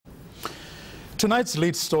Tonight's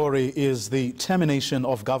lead story is the termination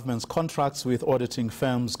of government's contracts with auditing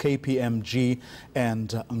firms KPMG and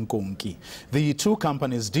Nkonki. The two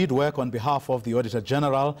companies did work on behalf of the Auditor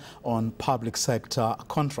General on public sector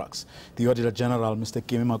contracts. The Auditor General, Mr.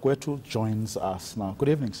 Kimi Makwetu, joins us now. Good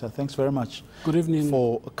evening, sir. Thanks very much. Good evening.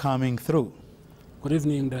 For coming through. Good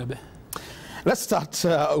evening, Debe. Let's start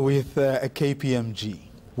with KPMG.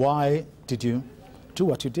 Why did you do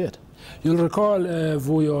what you did? You'll recall,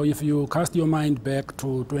 Vuyo, if you cast your mind back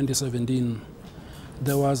to 2017,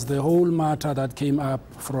 there was the whole matter that came up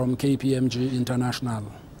from KPMG International,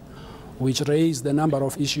 which raised a number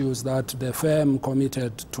of issues that the firm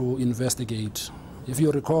committed to investigate. If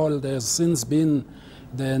you recall, there's since been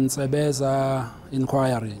the Nsebeza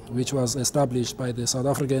inquiry, which was established by the South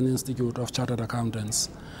African Institute of Chartered Accountants.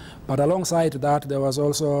 But alongside that, there was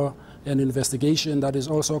also an investigation that is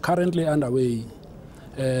also currently underway,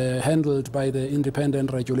 handled by the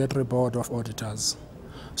Independent Regulatory Board of Auditors.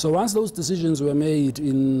 So once those decisions were made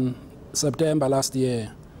in September last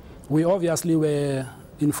year, we obviously were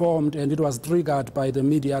informed, and it was triggered by the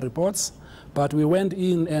media reports, but we went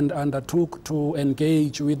in and undertook to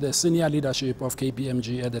engage with the senior leadership of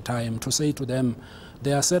KPMG at the time to say to them,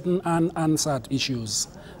 there are certain unanswered issues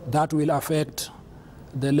that will affect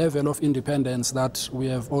the level of independence that we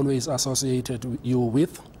have always associated you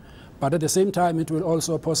with. But at the same time, it will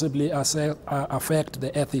also possibly affect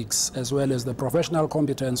the ethics as well as the professional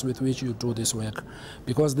competence with which you do this work,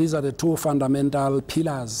 because these are the two fundamental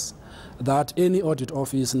pillars that any audit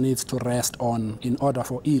office needs to rest on in order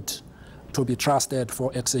for it to be trusted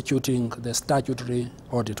for executing the statutory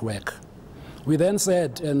audit work. We then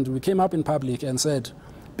said, and we came up in public and said,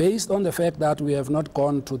 based on the fact that we have not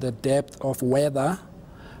gone to the depth of whether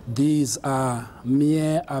these are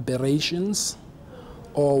mere aberrations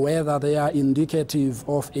or whether they are indicative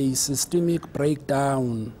of a systemic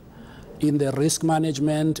breakdown in the risk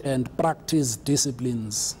management and practice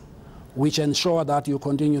disciplines, which ensure that you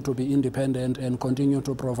continue to be independent and continue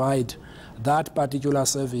to provide that particular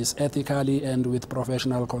service ethically and with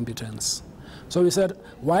professional competence. So we said,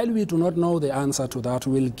 while we do not know the answer to that,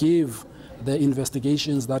 we'll give the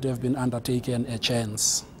investigations that have been undertaken a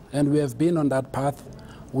chance. And we have been on that path.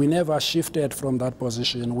 We never shifted from that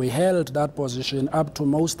position. We held that position up to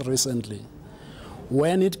most recently,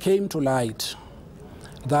 when it came to light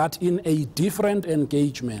that in a different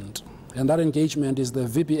engagement, and that engagement is the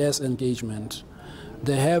VPS engagement,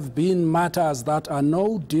 there have been matters that are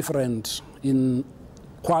no different in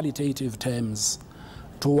qualitative terms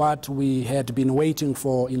to what we had been waiting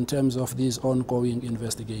for in terms of these ongoing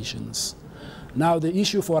investigations. Now, the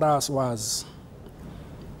issue for us was,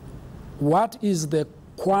 what is the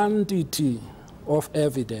quantity of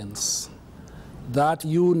evidence that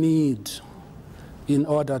you need in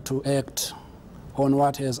order to act on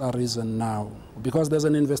what has arisen now? Because there's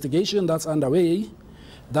an investigation that's underway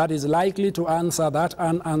that is likely to answer that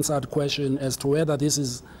unanswered question as to whether this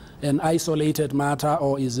is an isolated matter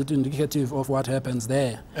or is it indicative of what happens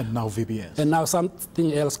there. And now VBS. And now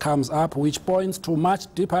something else comes up which points to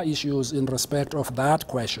much deeper issues in respect of that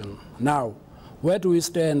question. Now, where do we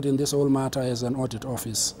stand in this whole matter as an audit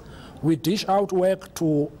office? We dish out work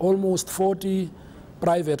to almost 40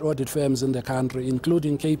 private audit firms in the country,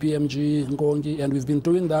 including KPMG, Nkonki, and we've been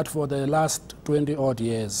doing that for the last 20-odd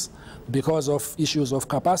years because of issues of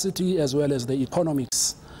capacity as well as the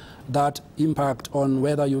economics that impact on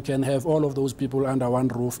whether you can have all of those people under one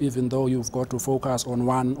roof, even though you've got to focus on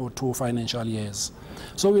 1 or 2 financial years.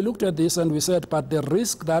 So we looked at this and we said, but the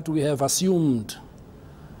risk that we have assumed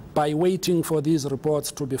by waiting for these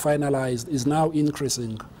reports to be finalized is now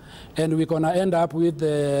increasing. And we're going to end up with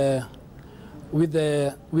the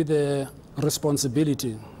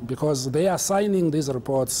responsibility, because they are signing these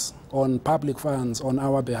reports on public funds on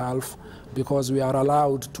our behalf because we are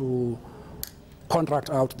allowed to contract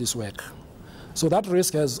out this work. So that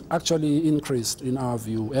risk has actually increased in our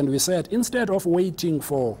view. And we said, instead of waiting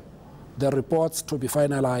for the reports to be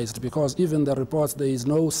finalized, because even the reports, there is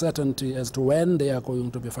no certainty as to when they are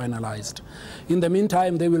going to be finalized. In the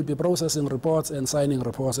meantime, they will be processing reports and signing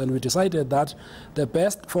reports, and we decided that the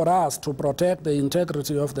best for us to protect the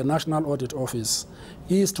integrity of the National Audit Office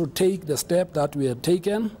is to take the step that we have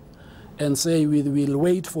taken and say we will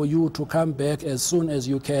wait for you to come back as soon as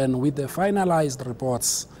you can with the finalized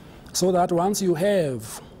reports, so that once you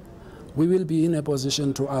have, we will be in a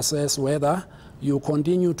position to assess whether you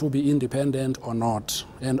continue to be independent or not.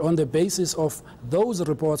 And on the basis of those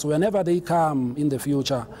reports, whenever they come in the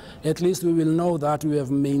future, at least we will know that we have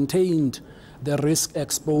maintained the risk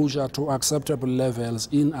exposure to acceptable levels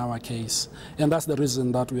in our case. And that's the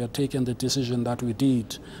reason that we have taken the decision that we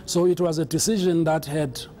did. So it was a decision that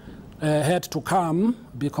had had to come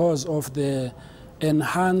because of the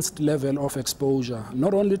enhanced level of exposure,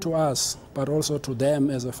 not only to us, but also to them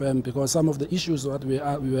as a firm, because some of the issues that we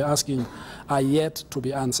were asking are yet to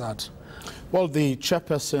be answered. Well, the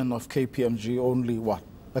chairperson of KPMG only,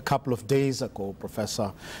 a couple of days ago,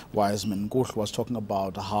 Professor Wiseman Guhl was talking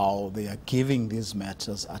about how they are giving these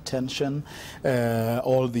matters attention,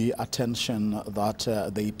 all the attention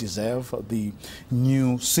that they deserve. The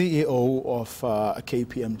new CEO of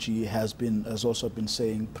KPMG has also been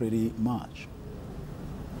saying pretty much.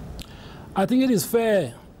 I think it is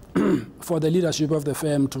fair for the leadership of the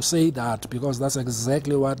firm to say that, because that's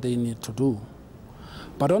exactly what they need to do.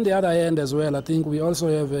 But on the other hand as well, I think we also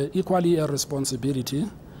have equally a responsibility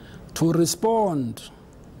to respond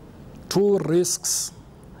to risks,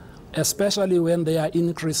 especially when they are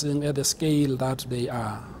increasing at the scale that they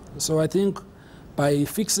are. So I think by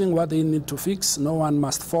fixing what they need to fix, no one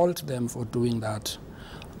must fault them for doing that.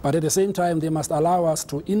 But at the same time, they must allow us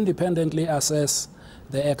to independently assess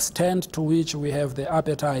the extent to which we have the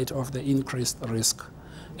appetite of the increased risk.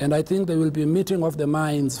 And I think there will be a meeting of the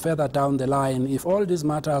minds further down the line. If all these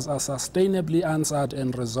matters are sustainably answered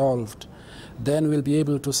and resolved, then we'll be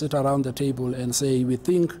able to sit around the table and say, we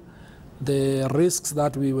think the risks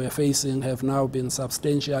that we were facing have now been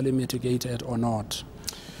substantially mitigated or not.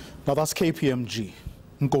 Now that's KPMG.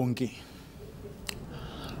 Nkonki.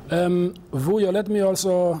 Vuyo, let me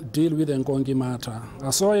also deal with the Nkonki matter. I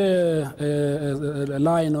saw a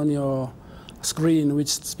line on your screen which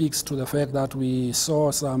speaks to the fact that we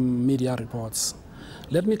saw some media reports.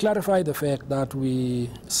 Let me clarify the fact that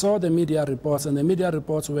we saw the media reports, and the media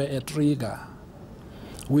reports were a trigger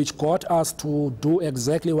which got us to do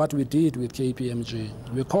exactly what we did with KPMG.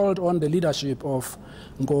 We called on the leadership of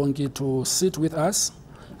Nkonki to sit with us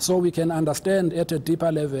so we can understand at a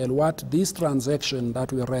deeper level what this transaction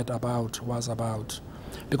that we read about was about.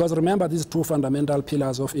 Because remember, these two fundamental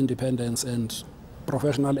pillars of independence and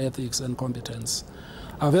professional ethics and competence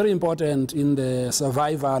are very important in the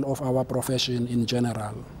survival of our profession in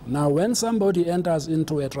general. Now, when somebody enters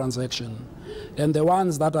into a transaction and the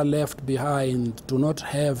ones that are left behind do not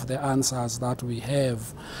have the answers that we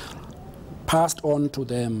have passed on to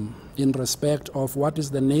them in respect of what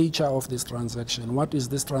is the nature of this transaction, what is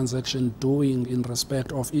this transaction doing in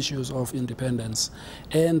respect of issues of independence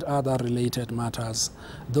and other related matters,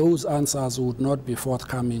 those answers would not be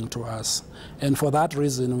forthcoming to us. And for that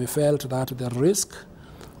reason, we felt that the risk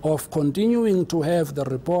of continuing to have the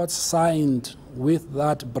reports signed with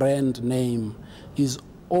that brand name is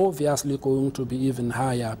obviously going to be even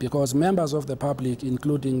higher, because members of the public,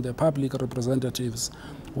 including the public representatives,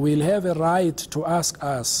 will have a right to ask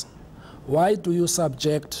us, why do you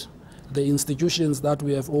subject the institutions that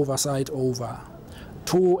we have oversight over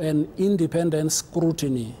to an independent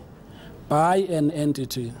scrutiny by an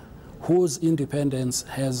entity whose independence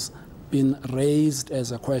has been raised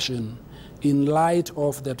as a question in light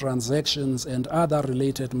of the transactions and other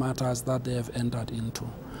related matters that they have entered into?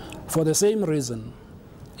 For the same reason,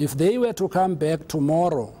 if they were to come back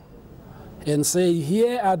tomorrow and say,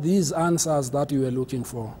 here are these answers that you were looking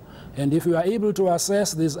for, and if you are able to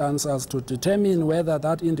assess these answers to determine whether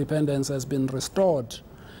that independence has been restored,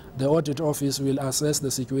 the audit office will assess the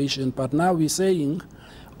situation. But now we're saying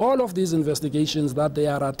all of these investigations that they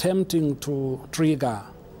are attempting to trigger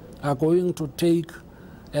are going to take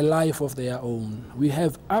a life of their own. We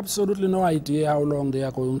have absolutely no idea how long they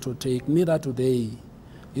are going to take, neither do they.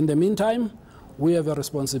 In the meantime, we have a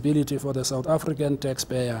responsibility for the South African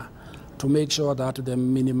taxpayer to make sure that the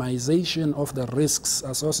minimization of the risks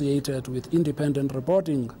associated with independent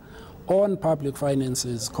reporting on public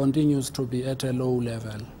finances continues to be at a low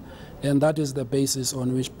level. And that is the basis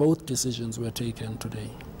on which both decisions were taken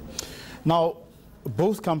today. Now,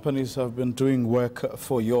 both companies have been doing work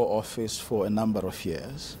for your office for a number of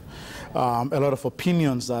years. A lot of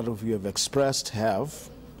opinions that you have expressed have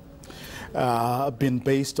been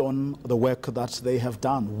based on the work that they have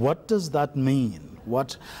done. What does that mean?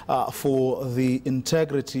 What for the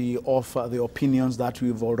integrity of the opinions that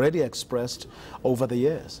we've already expressed over the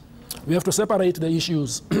years? We have to separate the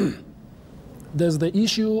issues. There's the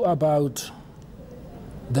issue about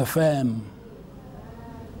the firm,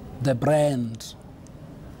 the brand,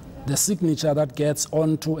 the signature that gets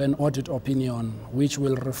onto an audit opinion, which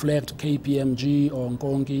will reflect KPMG or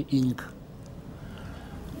Nkonki Inc.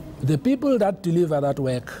 The people that deliver that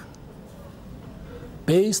work,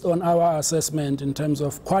 based on our assessment in terms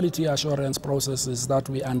of quality assurance processes that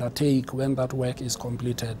we undertake when that work is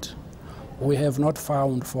completed, we have not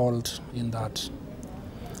found fault in that.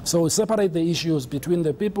 So separate the issues between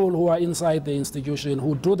the people who are inside the institution,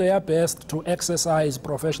 who do their best to exercise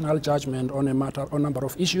professional judgment on a number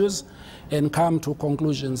of issues and come to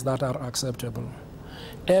conclusions that are acceptable,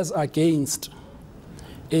 as against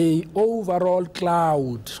an overall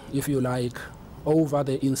cloud, if you like, over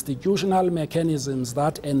the institutional mechanisms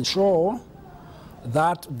that ensure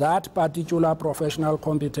that that particular professional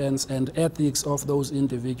competence and ethics of those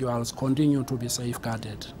individuals continue to be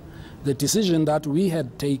safeguarded. The decision that we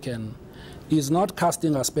had taken is not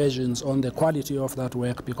casting aspersions on the quality of that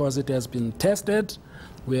work, because it has been tested.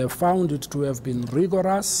 We have found it to have been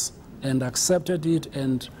rigorous and accepted it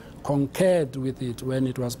and concurred with it when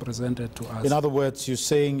it was presented to us. In other words, you're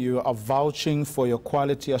saying you are vouching for your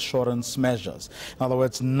quality assurance measures. In other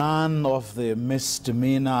words, none of the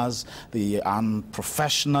misdemeanors, the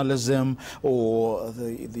unprofessionalism, or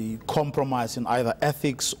the compromise in either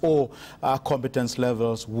ethics or competence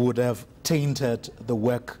levels would have tainted the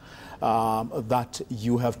work that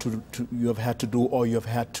you have had to do, or you have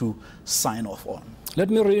had to sign off on.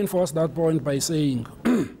 Let me reinforce that point by saying,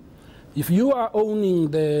 if you are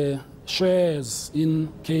owning the shares in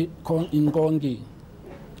Nkonki,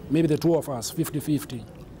 maybe the two of us, 50-50,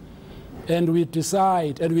 and we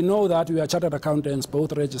decide, and we know that we are chartered accountants,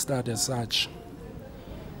 both registered as such,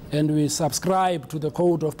 and we subscribe to the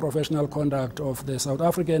Code of Professional Conduct of the South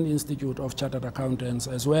African Institute of Chartered Accountants,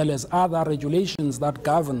 as well as other regulations that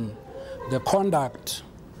govern the conduct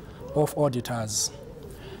of auditors.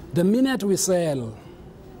 The minute we sell,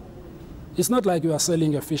 it's not like you are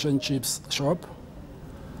selling a fish and chips shop.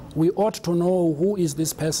 We ought to know who is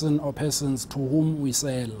this person or persons to whom we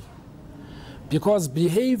sell. Because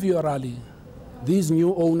behaviorally, these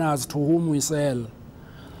new owners to whom we sell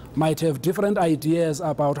might have different ideas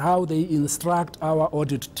about how they instruct our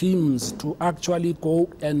audit teams to actually go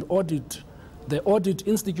and audit the audit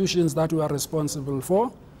institutions that we are responsible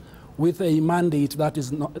for, with a mandate that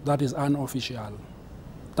is unofficial.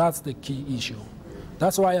 That's the key issue.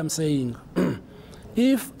 That's why I'm saying,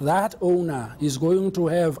 if that owner is going to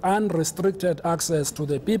have unrestricted access to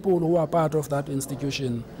the people who are part of that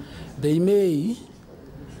institution, they may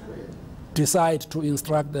decide to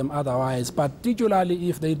instruct them otherwise, particularly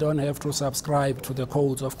if they don't have to subscribe to the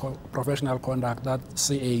codes of professional conduct that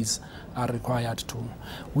CAs are required to.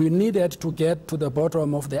 We needed to get to the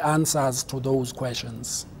bottom of the answers to those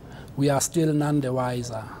questions. We are still none the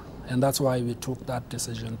wiser. And that's why we took that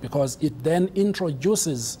decision, because it then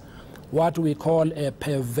introduces what we call a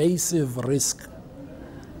pervasive risk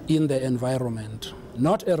in the environment,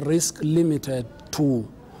 not a risk limited to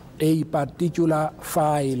a particular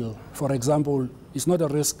file. For example, it's not a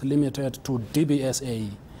risk limited to DBSA.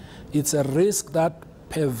 It's a risk that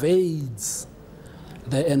pervades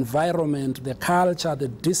the environment, the culture, the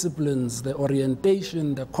disciplines, the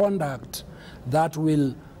orientation, the conduct that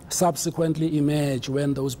will subsequently emerge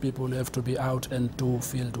when those people have to be out and do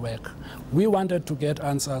field work. We wanted to get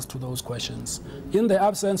answers to those questions. In the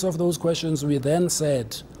absence of those questions, we then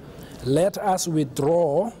said, let us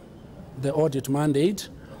withdraw the audit mandate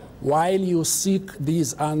while you seek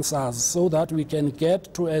these answers, so that we can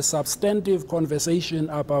get to a substantive conversation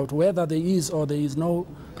about whether there is or there is no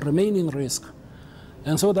remaining risk.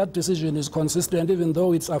 And so that decision is consistent, even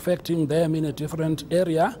though it's affecting them in a different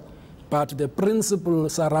area. But the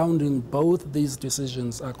principles surrounding both these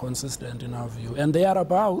decisions are consistent in our view. And they are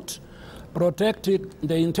about protecting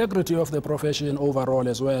the integrity of the profession overall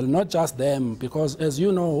as well, not just them, because as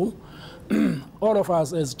you know, all of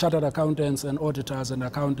us as chartered accountants and auditors and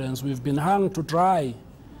accountants, we've been hung to dry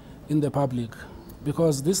in the public,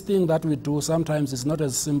 because this thing that we do sometimes is not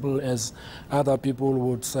as simple as other people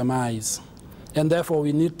would surmise. And therefore,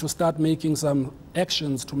 we need to start making some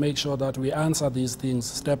actions to make sure that we answer these things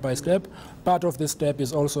step by step. Part of this step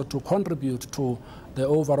is also to contribute to the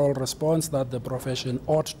overall response that the profession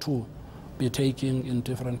ought to be taking in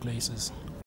different places.